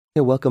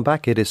Yeah, welcome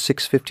back. It is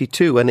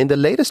 6:52, and in the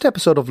latest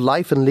episode of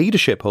Life and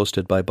Leadership,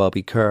 hosted by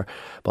Bobby Kerr,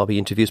 Bobby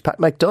interviews Pat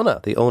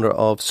McDonough, the owner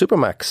of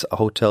Supermax, a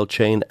hotel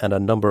chain and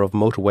a number of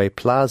motorway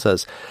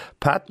plazas.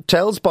 Pat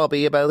tells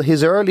Bobby about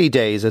his early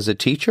days as a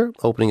teacher,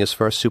 opening his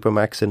first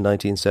Supermax in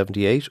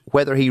 1978,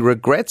 whether he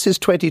regrets his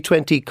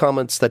 2020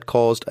 comments that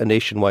caused a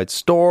nationwide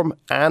storm,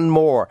 and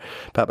more.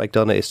 Pat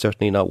McDonough is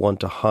certainly not one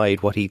to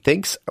hide what he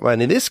thinks,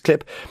 and in this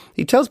clip,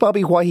 he tells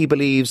Bobby why he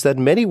believes that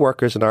many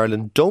workers in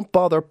Ireland don't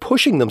bother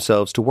pushing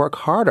themselves to work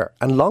harder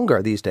and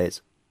longer these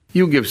days.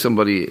 You give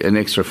somebody an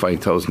extra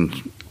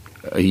 5,000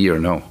 a year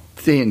now,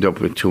 they end up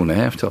with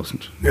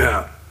 2,500.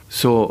 Yeah.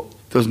 So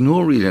there's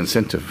no real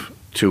incentive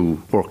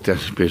to work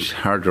that bit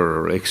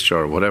harder or extra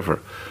or whatever,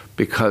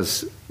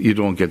 because you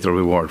don't get the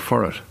reward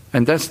for it.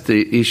 And that's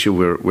the issue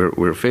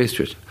we're faced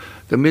with.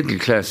 The middle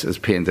class is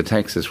paying the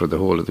taxes for the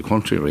whole of the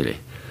country, really.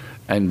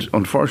 And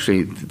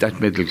unfortunately, that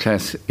middle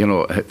class,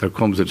 there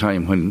comes a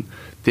time when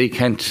they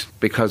can't,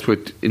 because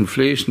with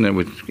inflation and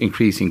with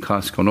increasing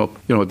costs going up,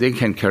 they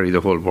can't carry the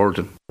whole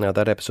burden. Now,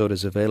 that episode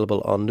is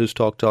available on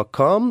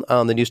newstalk.com,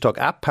 on the Newstalk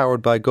app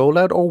powered by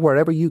GoLoud, or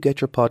wherever you get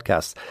your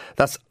podcasts.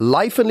 That's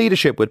Life and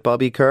Leadership with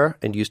Bobby Kerr,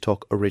 and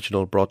Newstalk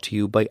original, brought to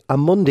you by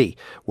Amundi,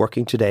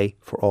 working today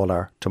for all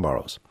our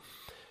tomorrows.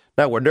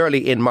 Now, we're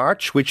nearly in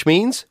March, which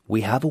means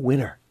we have a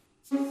winner.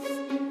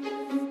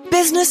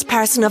 Business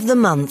Person of the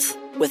Month,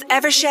 with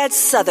Evershed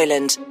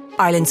Sutherland,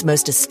 Ireland's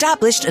most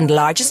established and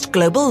largest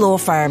global law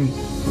firm.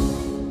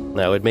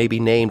 Now, it may be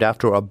named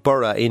after a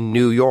borough in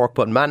New York,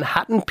 but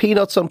Manhattan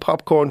Peanuts and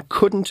Popcorn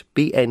couldn't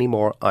be any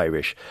more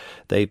Irish.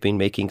 They've been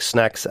making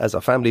snacks as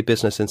a family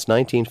business since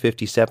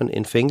 1957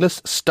 in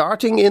Finglas,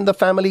 starting in the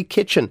family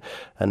kitchen.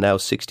 And now,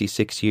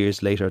 66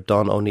 years later,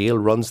 Don O'Neill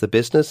runs the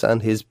business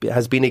and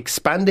has been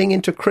expanding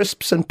into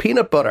crisps and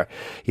peanut butter.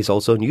 He's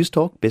also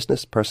Newstalk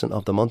Business Person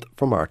of the Month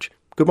for March.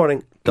 Good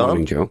morning, Don. Good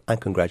morning, Joe. And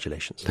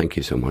congratulations. Thank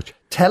you so much.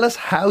 Tell us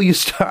how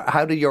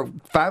did your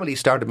family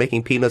started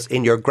making peanuts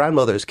in your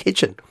grandmother's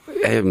kitchen?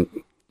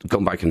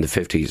 Going back in the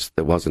 50s,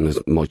 there wasn't as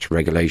much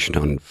regulation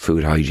on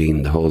food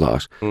hygiene, the whole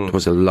lot. There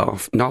was an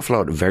awful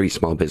lot of very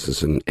small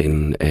business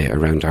in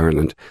around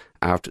Ireland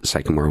after the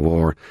Second World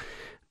War.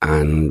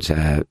 And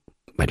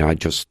my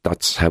dad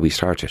that's how he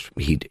started.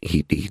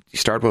 He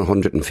started with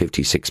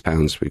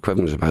 £156,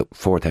 equivalent to about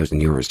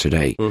 €4,000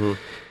 today. Mm-hmm.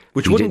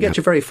 Which wouldn't get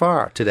you very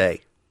far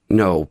today.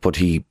 No, but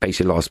he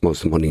basically lost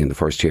most of the money in the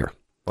first year.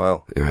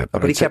 Wow.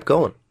 But he kept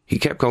going. He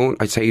kept going.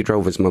 I'd say he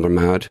drove his mother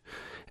mad,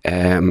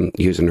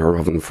 using her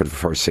oven for the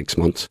first 6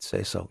 months. I'd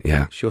say so.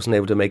 Yeah. She wasn't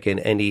able to make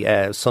any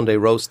Sunday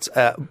roasts.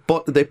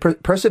 But they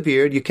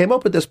persevered. You came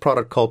up with this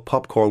product called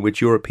popcorn, which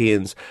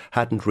Europeans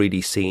hadn't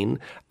really seen.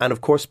 And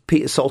of course,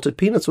 salted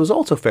peanuts was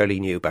also fairly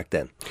new back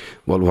then.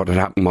 Well, what had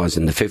happened was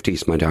in the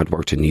 50s, my dad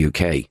worked in the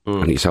UK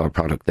and he saw a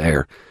product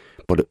there.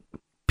 But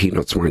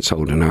peanuts weren't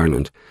sold in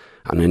Ireland.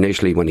 And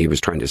initially, when he was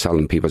trying to sell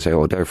them, people say,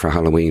 "Oh, they're for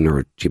Halloween,"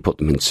 or "Do you put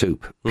them in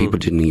soup?" People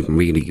didn't even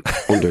really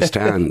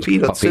understand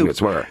what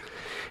peanuts were.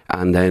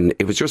 And then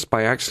it was just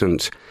by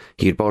accident.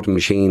 He had bought a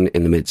machine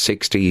in the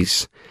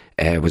mid-60s.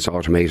 It was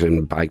automated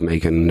and bag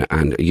making,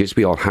 and it used to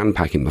be all hand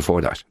packing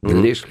before that.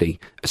 Literally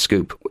a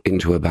scoop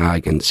into a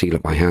bag and seal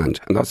it by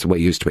hand. And that's the way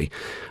it used to be.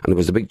 And there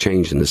was a big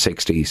change in the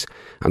 60s,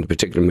 and the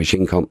particular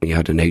machine company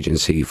had an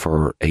agency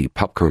for a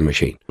popcorn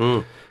machine.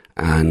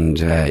 And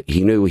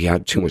he knew he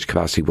had too much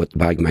capacity with the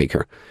bag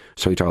maker.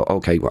 So he thought,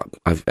 okay, well,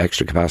 I've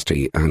extra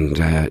capacity, and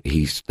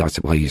that's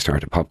why he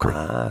started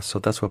popcorn. So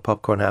that's where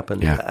popcorn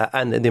happened. Yeah.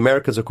 And the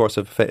Americans, of course,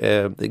 have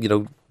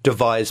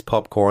devised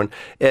popcorn.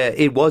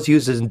 It was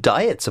used in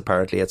diets,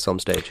 apparently, at some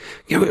stage.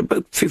 Yeah,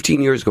 about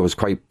 15 years ago, it was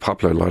quite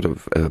popular. A lot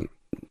of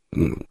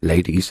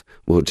ladies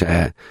would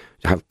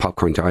have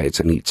popcorn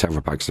diets and eat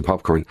several packs of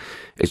popcorn.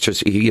 It's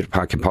just, you eat a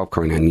pack of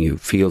popcorn and you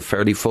feel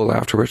fairly full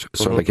after it,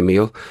 sort of like a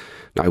meal.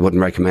 I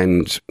wouldn't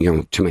recommend,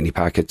 too many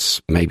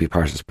packets, maybe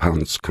part of the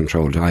pounds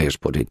control diet,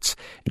 but it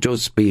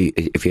does be,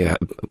 if you have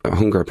a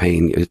hunger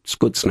pain, it's a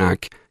good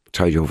snack,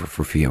 tide you over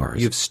for a few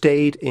hours. You've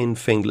stayed in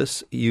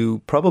Finglas.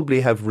 You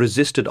probably have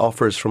resisted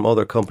offers from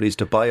other companies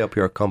to buy up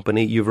your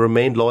company. You've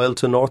remained loyal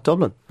to North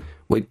Dublin.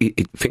 Well,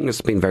 Finglas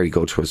has been very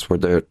good to us. We're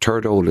the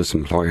third oldest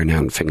employer now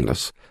in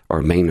Finglas,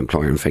 or main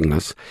employer in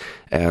Finglas.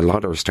 A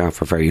lot of our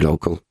staff are very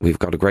local. We've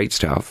got a great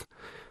staff.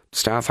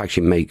 Staff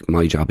actually make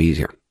my job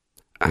easier.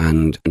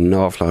 And an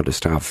awful lot of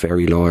staff,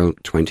 very loyal,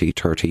 20,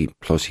 30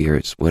 plus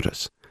years with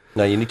us.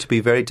 Now, you need to be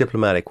very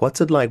diplomatic.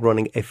 What's it like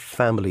running a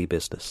family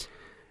business?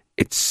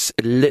 It's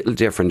a little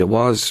different. It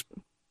was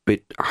a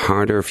bit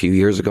harder a few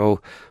years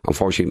ago.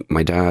 Unfortunately,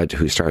 my dad,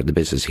 who started the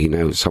business, he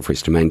now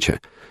suffers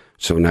dementia.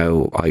 So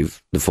now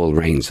I've the full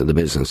reins of the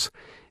business.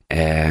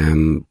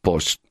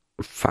 But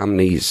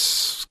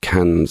families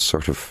can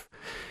sort of,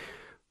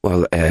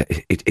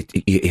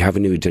 you have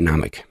a new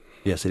dynamic.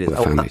 Yes, it is.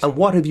 And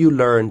what have you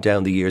learned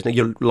down the years? Now,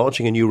 you're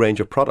launching a new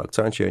range of products,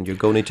 aren't you? And you're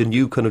going into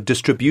new kind of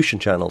distribution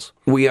channels.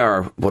 We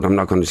are, but I'm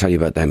not going to tell you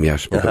about them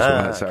yet. Keep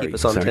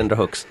us on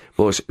tenterhooks.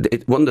 But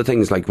one of the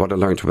things, like what I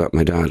learned about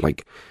my dad,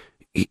 like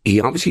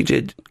he obviously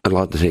did a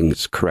lot of the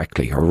things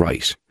correctly or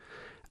right.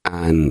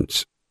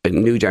 And a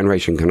new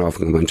generation can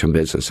often come into a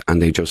business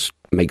and they just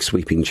make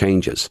sweeping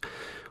changes.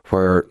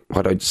 Where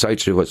what I decided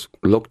to do was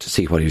look to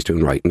see what he was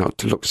doing right, not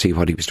to look to see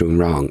what he was doing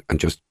wrong, and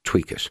just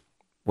tweak it.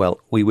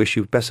 Well, we wish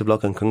you best of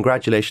luck and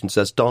congratulations,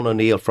 says Don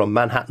O'Neill from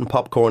Manhattan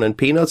Popcorn and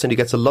Peanuts, and he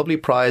gets a lovely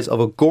prize of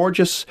a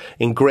gorgeous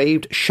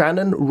engraved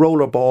Shannon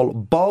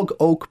Rollerball Bog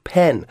Oak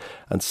pen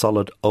and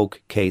solid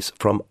oak case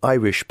from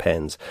Irish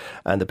Pens.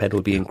 And the pen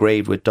will be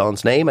engraved with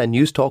Don's name and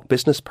News Talk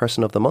Business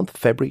Person of the Month,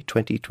 February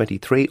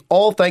 2023.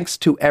 All thanks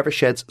to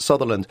Eversheds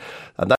Sutherland. And that